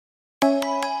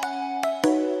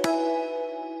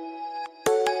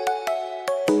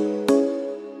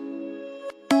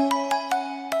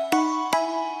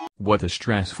What a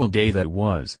stressful day that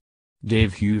was.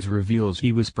 Dave Hughes reveals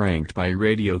he was pranked by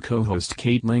radio co-host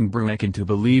Kate Langbroek into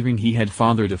believing he had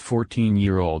fathered a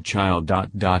 14-year-old child.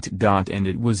 And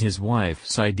it was his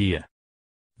wife's idea.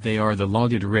 They are the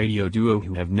lauded radio duo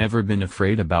who have never been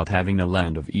afraid about having a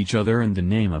land of each other in the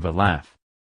name of a laugh.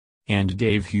 And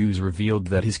Dave Hughes revealed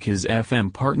that his KIIS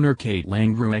FM partner Kate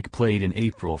Langbroek played an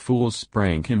April Fool's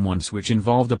prank him once, which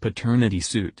involved a paternity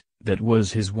suit that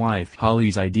was his wife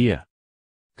Holly's idea.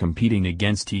 Competing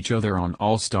against each other on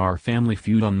All-Star Family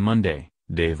Feud on Monday,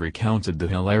 Dave recounted the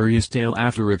hilarious tale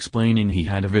after explaining he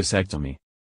had a vasectomy.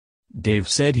 Dave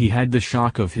said he had the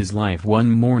shock of his life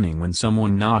one morning when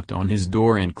someone knocked on his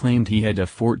door and claimed he had a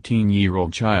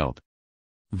 14-year-old child.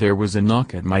 There was a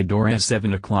knock at my door at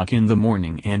 7 o'clock in the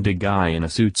morning and a guy in a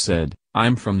suit said,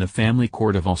 "I'm from the Family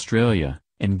Court of Australia,"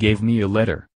 and gave me a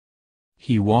letter.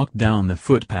 He walked down the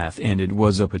footpath and it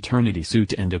was a paternity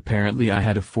suit and apparently I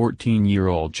had a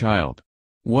 14-year-old child.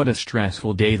 What a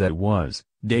stressful day that was,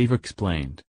 Dave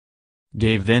explained.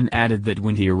 Dave then added that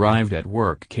when he arrived at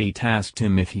work, Kate asked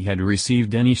him if he had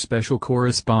received any special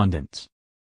correspondence.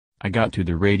 "I got to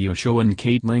the radio show and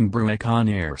Kate Langbroek on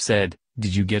air said,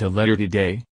 'Did you get a letter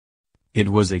today?' It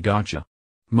was a gotcha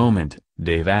moment,"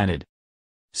 Dave added.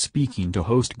 Speaking to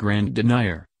host Grant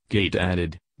Denier, Kate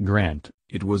added, "Grant,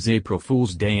 it was April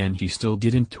Fool's Day and he still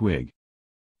didn't twig."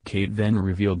 Kate then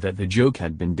revealed that the joke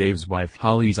had been Dave's wife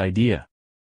Holly's idea.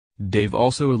 Dave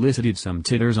also elicited some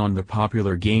titters on the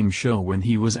popular game show when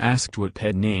he was asked what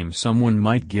pet name someone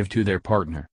might give to their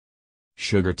partner.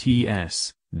 "Sugar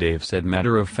TS," Dave said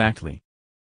matter-of-factly.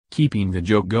 Keeping the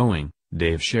joke going,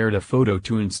 Dave shared a photo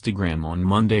to Instagram on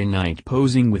Monday night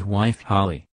posing with wife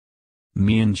Holly.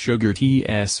 "Me and Sugar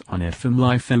TS on FM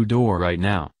Live outdoor right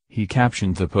now," he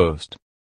captioned the post.